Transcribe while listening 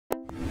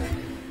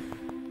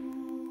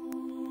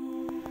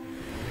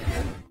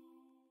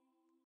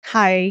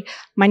Hi,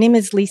 my name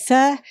is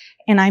Lisa,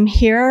 and I'm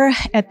here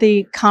at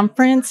the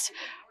conference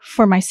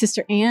for my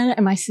sister Anne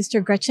and my sister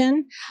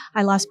Gretchen.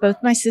 I lost both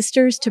my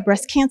sisters to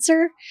breast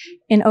cancer,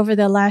 and over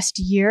the last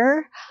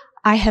year,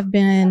 I have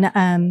been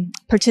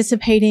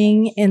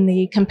participating in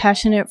the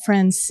Compassionate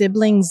Friends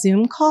sibling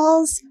Zoom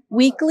calls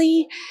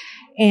weekly,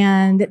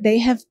 and they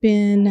have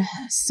been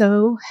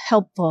so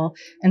helpful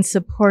and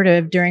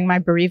supportive during my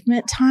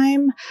bereavement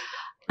time.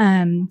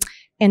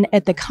 And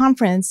at the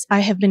conference, I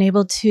have been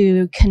able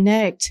to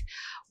connect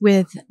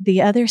with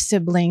the other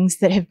siblings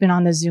that have been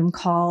on the Zoom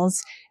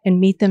calls and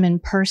meet them in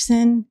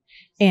person.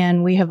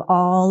 And we have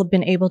all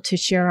been able to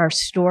share our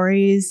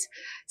stories,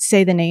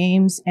 say the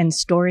names and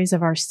stories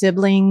of our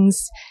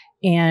siblings,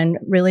 and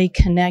really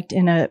connect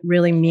in a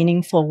really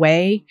meaningful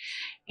way.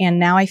 And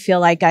now I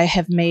feel like I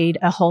have made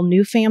a whole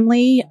new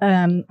family.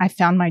 I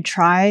found my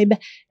tribe,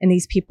 and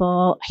these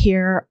people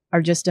here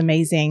are just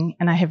amazing.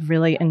 And I have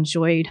really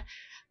enjoyed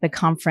the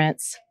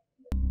conference.